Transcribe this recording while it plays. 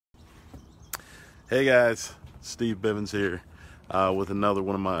Hey guys, Steve Bivans here with another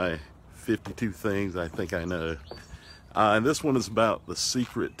one of my 52 things I think I know. And this one is about the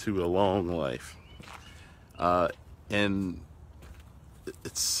secret to a long life. And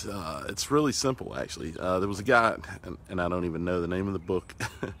it's really simple actually. There was a guy, and I don't even know the name of the book,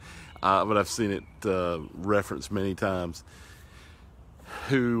 but I've seen it referenced many times,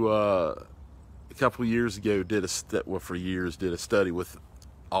 who a couple of years ago did a study with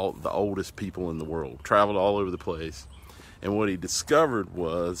all the oldest people in the world, traveled all over the place, and what he discovered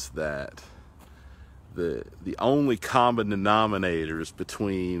was that the only common denominators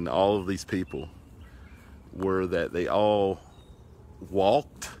between all of these people were that they all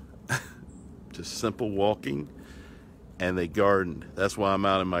walked, just simple walking, and they gardened. That's why I'm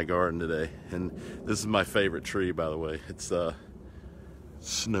out in my garden today. And this is my favorite tree, by the way. It's a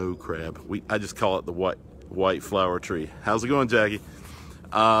snow crab. I just call it the white flower tree. How's it going, Jackie?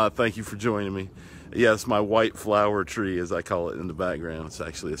 Thank you for joining me. Yes, my white flower tree, as I call it in the background. It's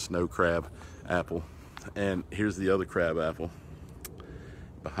actually a snow crab apple. And here's the other crab apple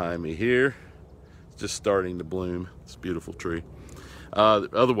behind me here. It's just starting to bloom. It's a beautiful tree.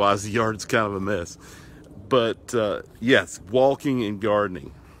 Otherwise, the yard's kind of a mess. But yes, walking and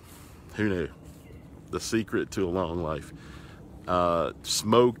gardening. Who knew? The secret to a long life.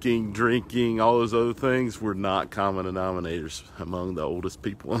 Smoking, drinking, all those other things were not common denominators among the oldest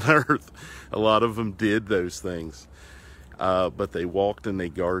people on earth. A lot of them did those things, but they walked and they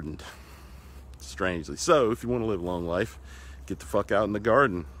gardened, strangely. So if you want to live a long life, get the fuck out in the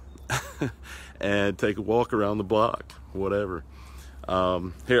garden and take a walk around the block, whatever.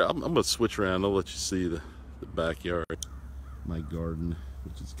 Here, I'm going to switch around. I'll let you see the backyard, my garden,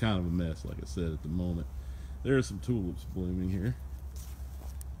 which is kind of a mess, like I said, at the moment. There are some tulips blooming here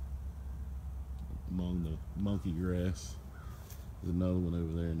among the monkey grass. There's another one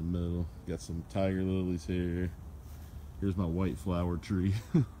over there in the middle. Got some tiger lilies here. Here's my white flower tree,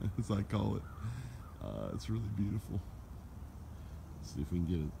 as I call it. It's really beautiful. Let's see if we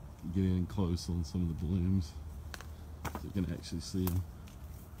can get in close on some of the blooms so you can actually see them.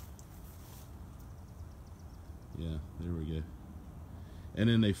 Yeah, there we go. And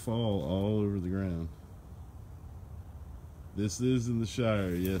then they fall all over the ground. This is in the Shire,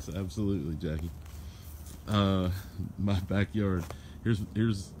 yes, absolutely, Jackie. My backyard.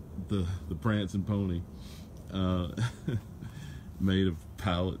 Here's the prancing pony, made of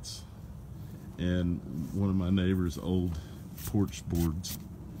pallets, and one of my neighbor's old porch boards,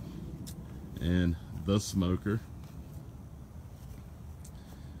 and the smoker,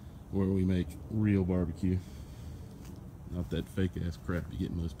 where we make real barbecue, not that fake ass crap you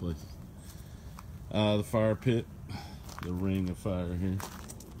get in most places. The fire pit. The ring of fire here,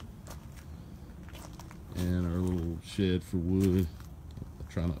 and our little shed for wood.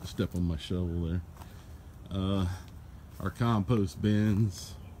 I'll try not to step on my shovel there. Our compost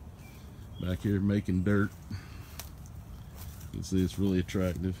bins back here making dirt. You can see it's really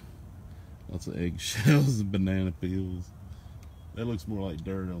attractive. Lots of eggshells and banana peels. That looks more like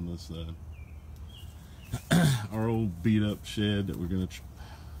dirt on this side. Our old beat up shed that we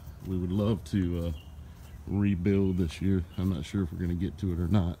would love to rebuild this year. I'm not sure if we're going to get to it or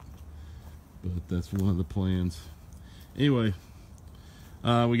not, but that's one of the plans. Anyway,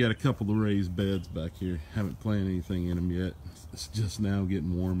 we got a couple of raised beds back here. Haven't planted anything in them yet. It's just now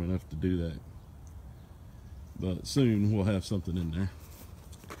getting warm enough to do that, but soon we'll have something in there.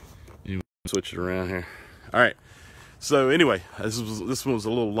 Anyway, switch it around here. All right, so anyway, this one was a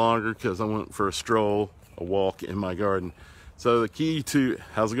little longer because I went for a walk in my garden. So the key to,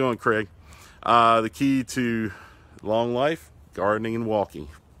 how's it going, Craig? The key to long life, gardening and walking.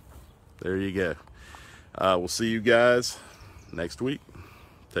 There you go. We'll see you guys next week.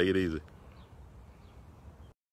 Take it easy.